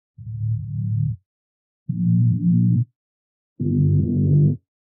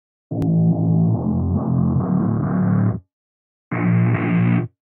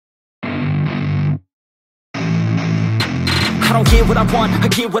get what I want, I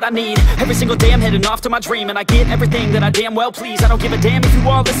get what I need. Every single day I'm heading off to my dream, and I get everything that I damn well please. I don't give a damn if you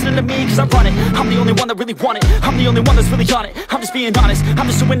all listening to me, cause I run it. I'm the only one that really want it, I'm the only one that's really on it. I'm just being honest, I'm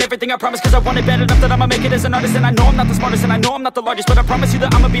just doing everything I promise, cause I want it bad enough that I'ma make it as an artist. And I know I'm not the smartest, and I know I'm not the largest, but I promise you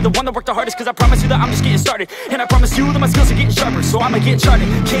that I'ma be the one that worked the hardest. Cause I promise you that I'm just getting started, and I promise you that my skills are getting sharper. So I'ma get charted,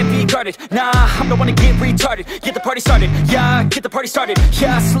 can't be guarded. Nah, I'm the one to get retarded. Get the party started, yeah, get the party started.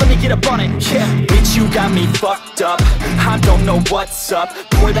 Yeah, so let me get up on it, yeah. Bitch, you got me fucked up, I don't know what's up.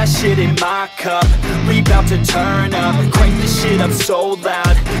 Pour that shit in my cup, we bout to turn up. Crank this shit up so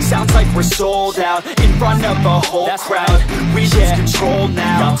loud, sounds like we're sold out. In front of a whole crowd, we lose control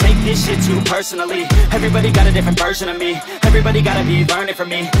now. Y'all take this shit too personally, everybody got a different version of me. Everybody gotta be learning from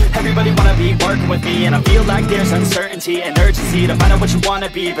me, everybody wanna be working with me. And I feel like there's uncertainty and urgency to find out what you wanna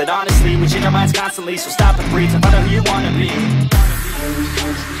be. But honestly, we change our minds constantly, so stop and breathe to find out who you wanna be.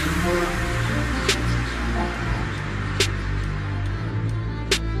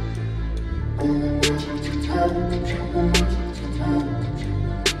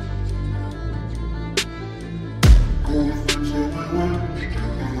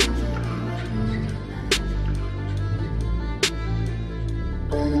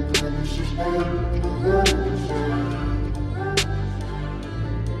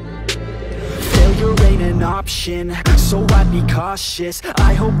 Failure ain't an option, so I'd be cautious.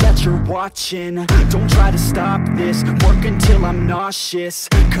 I hope that you're watching, don't try to stop this. Work until I'm nauseous,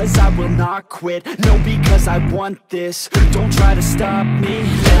 cause I will not quit. No, because I want this, don't try to stop me.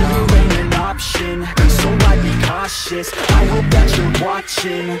 Failure ain't an option, so I'd be cautious. I hope that you're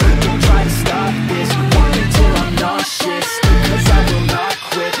watching, don't try to stop this. Work until I'm nauseous, cause I will not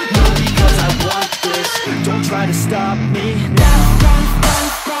quit. No, because I want this, don't try to stop me now.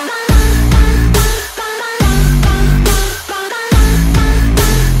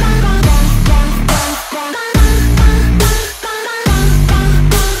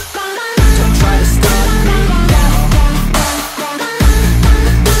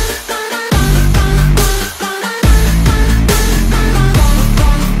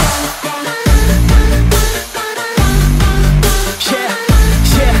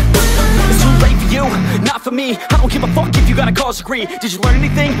 Me, I don't give a fuck if you got a college degree. Did you learn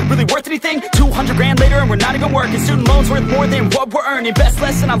anything? Really worth anything? 200 grand later and we're not even working. Student loans worth more than what we're earning. Best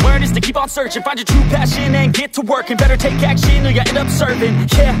lesson I learned is to keep on searching. Find your true passion and get to work. And better take action or you end up serving.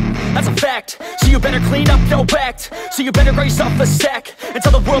 Yeah, that's a fact. So you better clean up your act. So you better grow yourself a sack and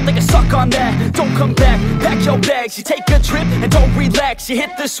tell the world they can suck on that. Don't come back, pack your bags. You take a trip and don't relax. You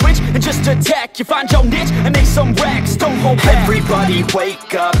hit the switch and just attack. You find your niche and make some racks. Don't hold back. Everybody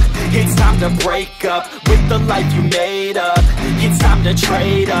wake up, it's time to break up with the life you made up. It's time to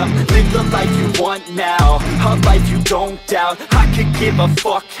trade up, live the life you want now, a life you don't doubt. I could give a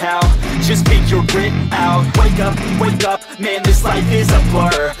fuck how, just figure it out. Wake up, man, this life is a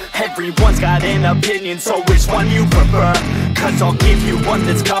blur. Everyone's got an opinion, so which one you prefer? Cause I'll give you one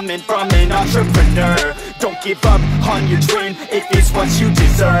that's coming from an entrepreneur. Don't give up on your dream if it's what you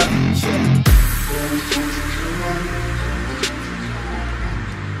deserve.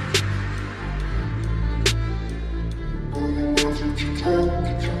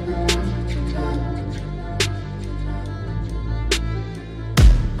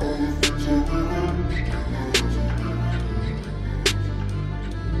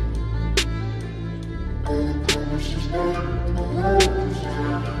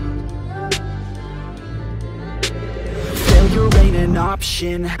 Failure ain't an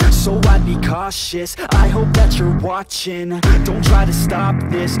option, so I'd be cautious. I hope that you're watching, don't try to stop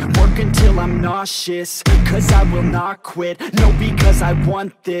this. Work until I'm nauseous, cause I will not quit. No, because I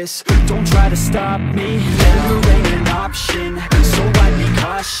want this, don't try to stop me. Failure ain't an option, so I'd be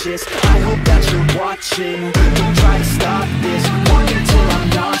cautious. I hope that you're watching, don't try to stop this. Work until I'm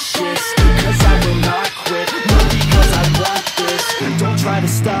nauseous, cause I will not quit. No, because I want this, don't try to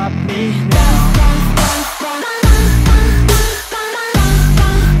stop me now.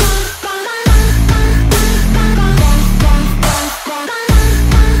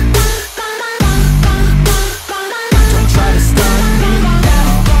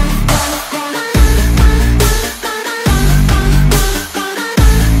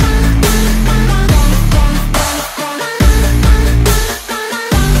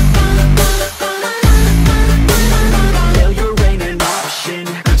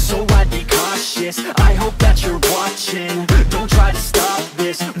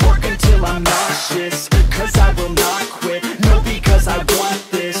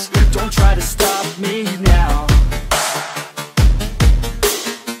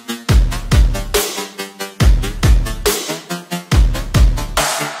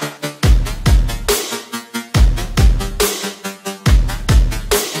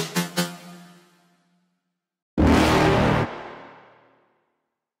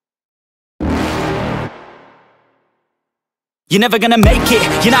 You're never gonna make it,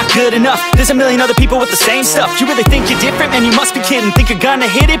 you're not good enough. There's a million other people with the same stuff. You really think you're different? Man, you must be kidding. Think you're gonna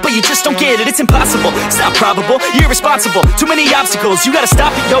hit it, but you just don't get it. It's impossible, it's not probable, you're irresponsible. Too many obstacles, you gotta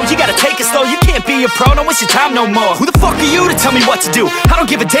stop it, yo. You gotta take it slow, you can't be a pro. Don't waste your time no more. Who the fuck are you to tell me what to do? I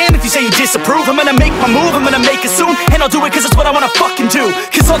don't give a damn if you say you disapprove. I'm gonna make my move, I'm gonna make it soon. And I'll do it cause it's what I wanna fucking do.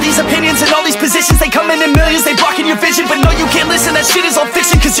 Cause all these opinions and all these positions, they come in millions, they blocking your vision. But no, you can't listen, that shit is all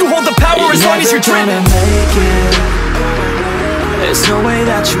fiction. Cause you hold the power as long as you're dreaming. There's no way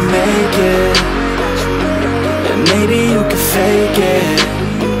that you make it. And maybe you can fake it,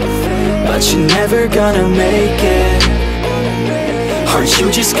 but you're never gonna make it. Aren't you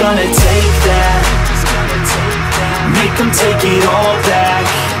just gonna take that? Make them take it all back.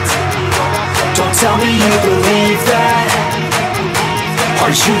 Don't tell me you believe that.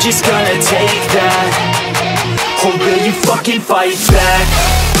 Aren't you just gonna take that? Or will you fucking fight back?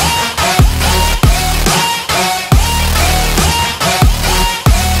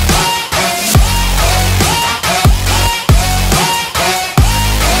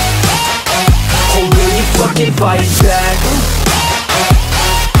 Fucking fight back.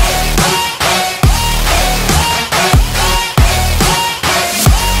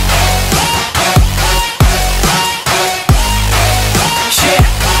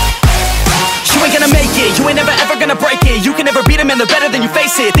 You ain't gonna make it, you ain't never ever gonna break it. You can never beat them and they're better than you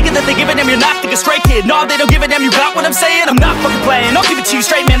face it. Thinking that they give a damn, you're not thinking straight, kid. No, they don't give a damn, you got what I'm saying? I'm not fucking playing, I'll give it to you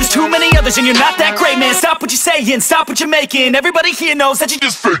straight, man. There's too many others and you're not that great, man. Stop what you're saying, stop what you're making. Everybody here knows that you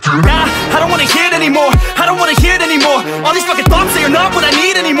just faking. Nah, I don't wanna hear it anymore, I don't wanna hear it anymore. All these fucking thoughts, they are not what I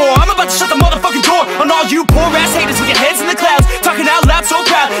need anymore. I'm about to shut the motherfucking door on all you poor ass haters with your heads in the clouds, talking out loud so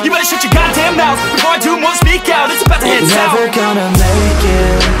proud. You better shut your goddamn mouth before I do more speak out. It's about to head south. You're never gonna make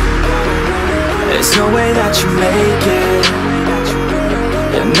it. There's no way that you make it.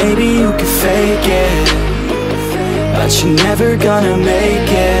 And maybe you can fake it, but you're never gonna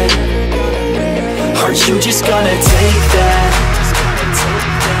make it. Aren't you just gonna take that?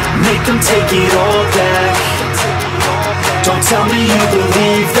 Make them take it all back. Don't tell me you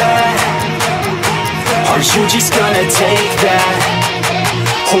believe that. Aren't you just gonna take that?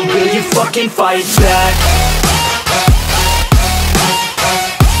 Or will you fucking fight back?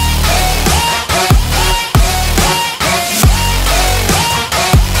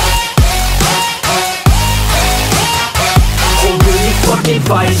 Fucking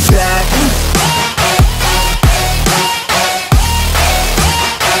fight back.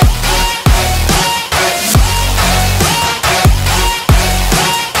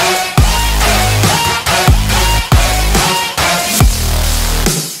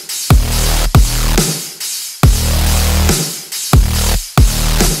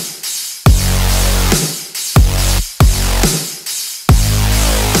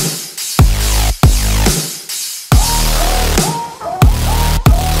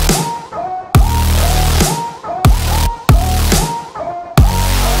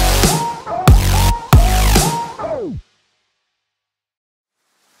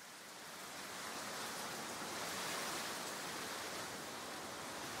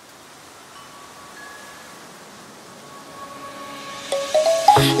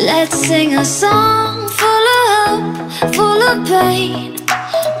 Let's sing a song full of hope, full of pain.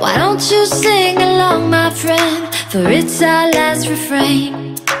 Why don't you sing along, my friend? For it's our last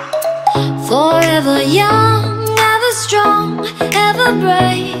refrain. Forever young, ever strong, ever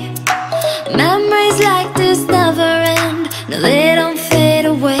brave. Memories like this never end. No, they don't fade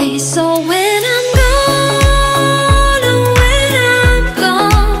away. So when I'm gone, oh, when I'm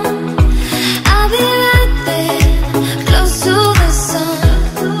gone, I'll be right there, close to the sun.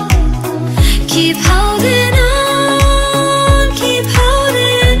 Keep holding on, keep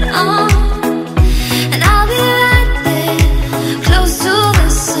holding on, and I'll be right there, close to the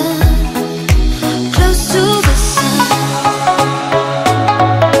sun, close to the sun.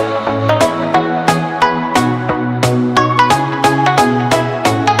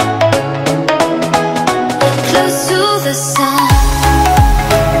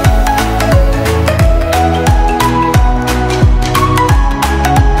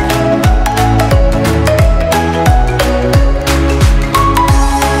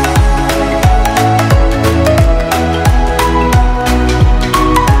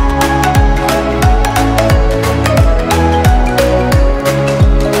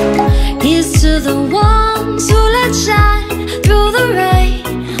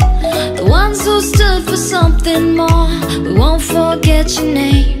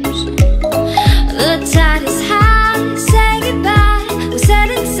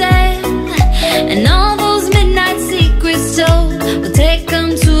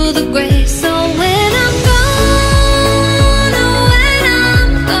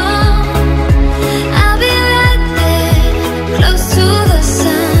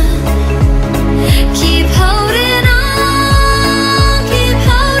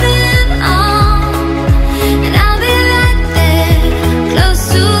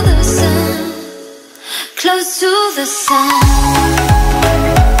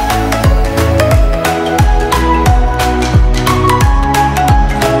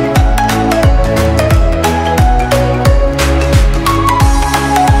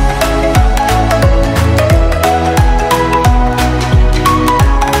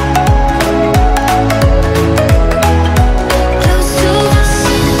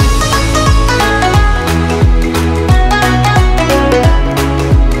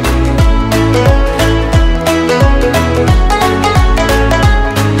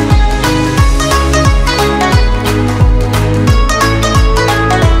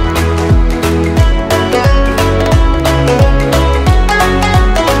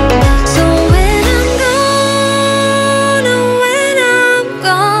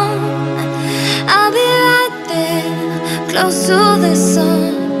 close to the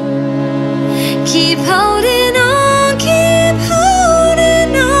sun. Keep holding on, keep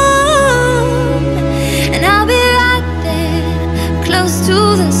holding on, and I'll be right there, close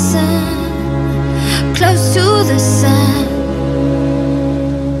to the sun, close to the sun.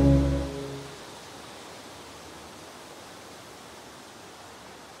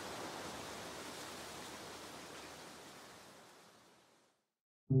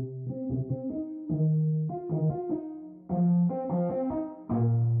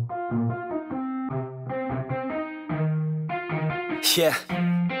 Yeah,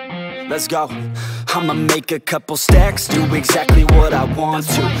 let's go. I'ma make a couple stacks, do exactly what I want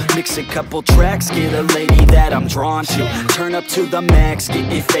to. Mix a couple tracks, get a lady that I'm drawn to. Turn up to the max, get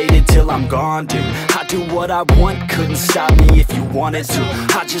me faded till I'm gone, dude. I do what I want, couldn't stop me if you wanted to.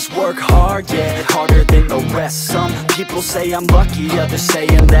 I just work hard, yeah, harder than the rest. Some people say I'm lucky, others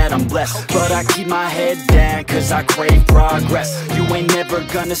saying that I'm blessed. But I keep my head down, cause I crave progress. You ain't never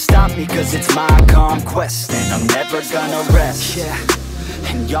gonna stop me, cause it's my conquest. And I'm never gonna rest, yeah.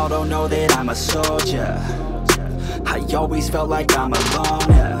 And y'all don't know that I'm a soldier. I always felt like I'm alone,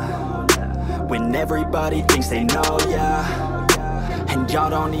 yeah. When everybody thinks they know, yeah. And y'all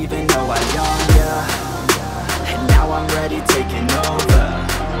don't even know I own, yeah. And now I'm ready taking over,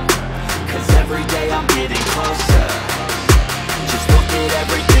 cause every day I'm getting closer. Just look at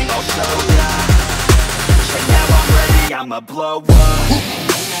everything I'll show ya. And now I'm ready, I'ma blow up.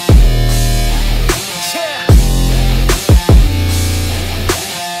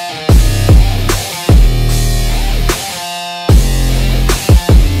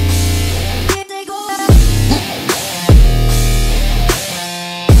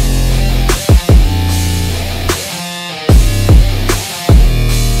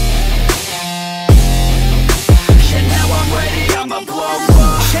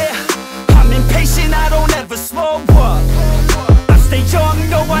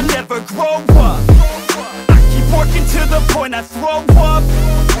 I throw up,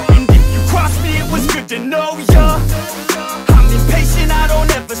 and if you cross me, it was good to know ya. I'm impatient, I don't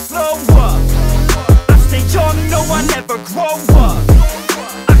ever slow up. I stay young, no, I never grow up.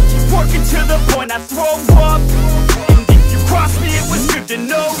 I keep working to the point I throw up, and if you cross me, it was good to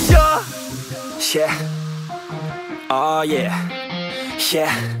know ya. Yeah, oh yeah,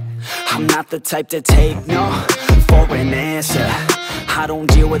 yeah. I'm not the type to take no for an answer. I don't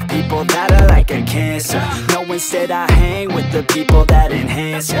deal with people that are like a cancer. No, instead I hang with the people that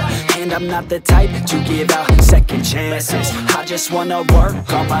enhance ya. And I'm not the type to give out second chances. I just wanna work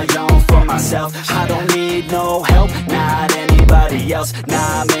on my own for myself. I don't need no help, not anybody else.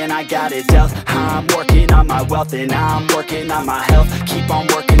 Nah, man, I got it dealt. I'm working on my wealth and I'm working on my health. Keep on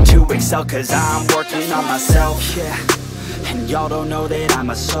working to excel, cause I'm working on myself. Yeah, and y'all don't know that I'm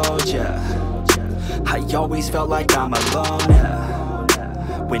a soldier. I always felt like I'm alone, yeah.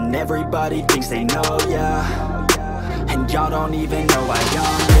 When everybody thinks they know, yeah. And y'all don't even know I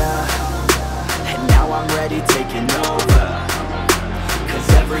own, yeah. And now I'm ready taking over, cause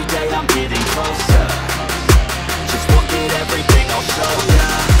every day I'm getting closer. Just look at everything I'll show ya.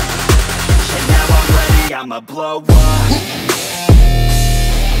 And now I'm ready, I'ma blow up.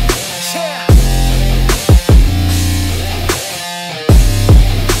 Yeah.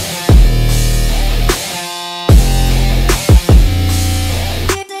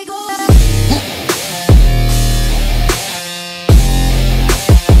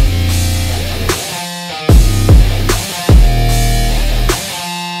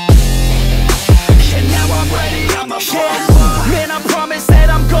 Man, I promise that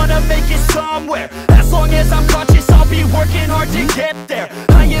I'm gonna make it somewhere. As long as I'm conscious, I'll be working hard to get there.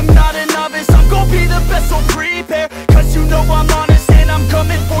 I am not a novice, I'm gonna be the best, so prepare. Cause you know I'm honest and I'm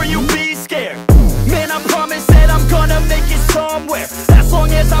coming for you, be scared. Man, I promise that I'm gonna make it somewhere. As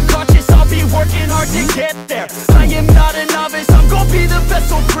long as I'm conscious, I'll be working hard to get there. I am not a novice, I'm gonna be the best,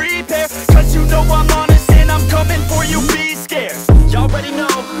 so prepare. Cause you know I'm honest and I'm coming for you, be scared. Y'all already know.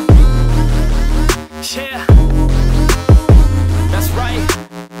 Yeah, that's right.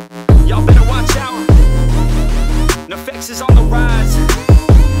 Y'all better watch out. Nefex is on the rise.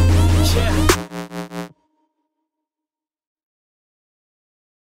 Yeah.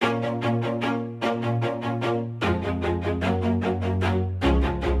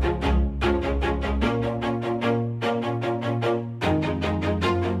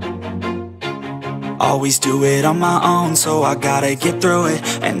 Always do it on my own, so I gotta get through it.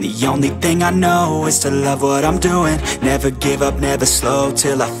 And the only thing I know is to love what I'm doing. Never give up, never slow,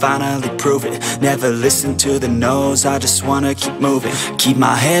 till I finally prove it. Never listen to the no's, I just wanna keep moving. Keep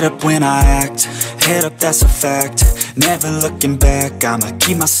my head up when I act, head up, that's a fact. Never looking back, I'ma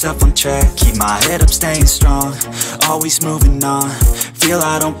keep myself on track. Keep my head up, staying strong, always moving on. Feel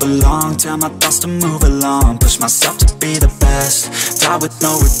I don't belong, tell my thoughts to move along. Push myself to be the best, die with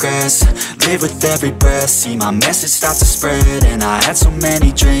no regrets. Live with every breath, see my message start to spread. And I had so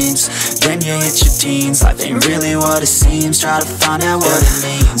many dreams, then you hit your teens. Life ain't really what it seems, try to find out what it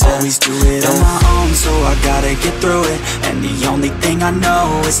means. Always do it on my own, so I gotta get through it. And the only thing I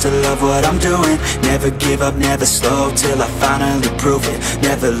know is to love what I'm doing. Never give up, never slow, till I finally prove it.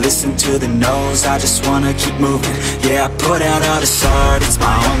 Never listen to the no's, I just wanna keep moving. Yeah, I put out all this art, it's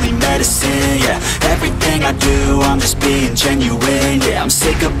my only medicine. Yeah, everything I do, I'm just being genuine. Yeah, I'm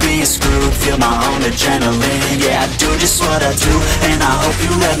sick of being screwed, feel my own adrenaline. Yeah, I do just what I do, and I hope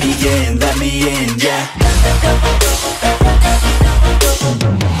you let me in, yeah.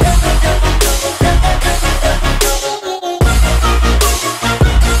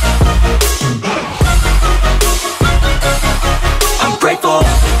 I'm grateful,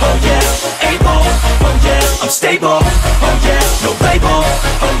 oh yeah, able, oh yeah, I'm stable, oh yeah, no label,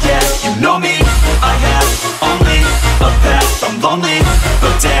 oh yeah, you know me, I have only a path, I'm lonely,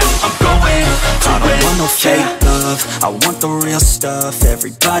 but damn, I'm going to win. I don't want no fake love, I want the real stuff.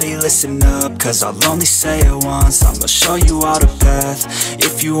 Everybody listen up, cause I'll only say it once. I'm gonna show you all the path,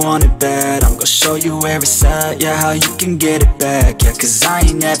 if you want it bad. I'm gonna show you where it's at, yeah, how you can get it back. Yeah, cause I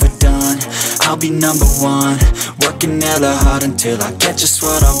ain't never done, I'll be number one. Working hella hard until I get just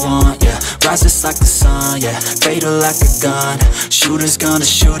what I want, yeah. Rises like the sun, yeah, fatal like a gun. Shooters gonna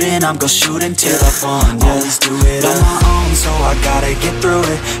shoot and I'm gonna shoot until I won, yeah. Always do it on my own, so I gotta get through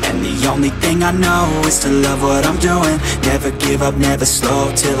it. And the only thing I know is to love what I'm doing. Never give up, never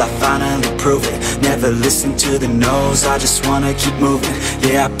slow, till I finally prove it. Never listen to the no's, I just wanna keep moving.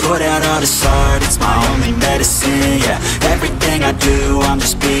 Yeah, I put out all this art, it's my only medicine. Yeah, everything I do, I'm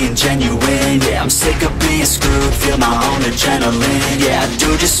just being genuine. Yeah, I'm sick of being screwed, feel my own adrenaline. Yeah, I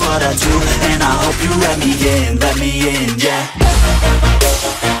do just what I do, and I hope you let me in, yeah.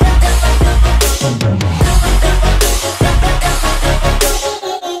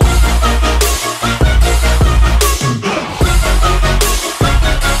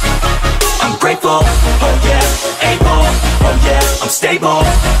 I'm grateful, oh yeah, able, oh yeah, I'm stable,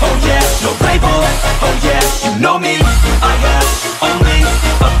 oh yeah, no label, oh yeah, you know me, I have only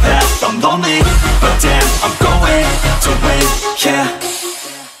a path, I'm lonely, but damn, I'm going to win, yeah.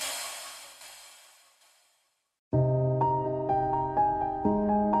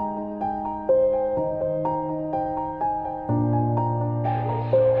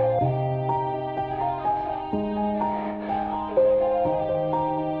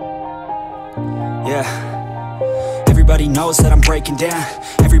 Yeah, everybody knows that I'm breaking down.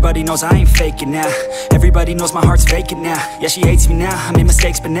 Everybody knows I ain't faking now. Everybody knows my heart's vacant now. Yeah, she hates me now, I made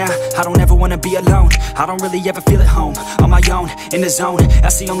mistakes but now I don't ever wanna be alone. I don't really ever feel at home. On my own, in the zone,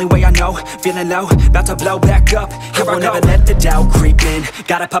 that's the only way I know. Feeling low, about to blow back up. Here I won't ever let the doubt creep in.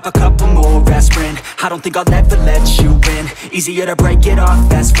 Gotta pop a couple more aspirin. I don't think I'll ever let you in. Easier to break it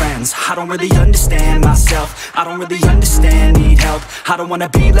off as friends. I don't really understand myself, I don't really understand, need help. I don't wanna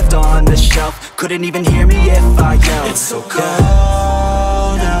be left on the shelf. Couldn't even hear me if I yelled. It's so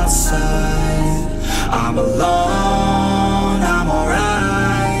cold outside, I'm alone, I'm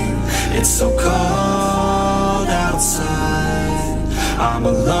alright. It's so cold outside, I'm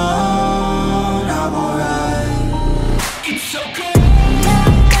alone, I'm alright. It's so cold.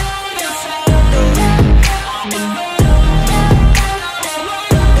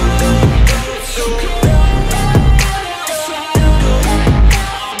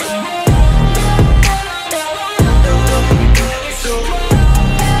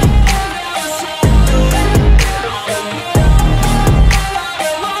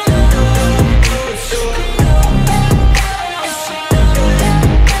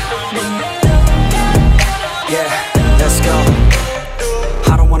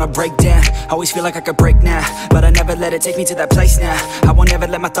 Break down, always feel like I could break now, but I never let it take me to that place now. I won't ever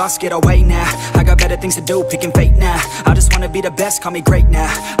let my thoughts get away now. I got better things to do, picking fate now. I just wanna be the best, call me great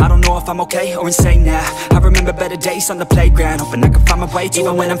now. I don't know if I'm okay or insane now. I remember better days on the playground, hoping I can find my way to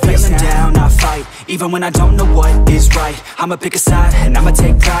even when I'm feeling down, I fight, even when I don't know what is right. I'ma pick a side, and I'ma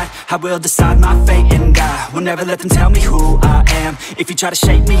take pride. I will decide my fate, and I will never let them tell me who I am. If you try to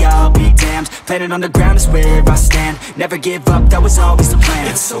shake me, I'll be damned. Planet on the ground is where I stand. Never give up, that was always the plan.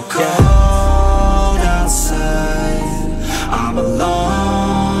 It's so cold outside, I'm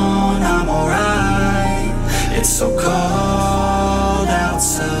alone, I'm alright. It's so cold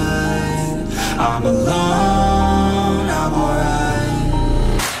outside, I'm alone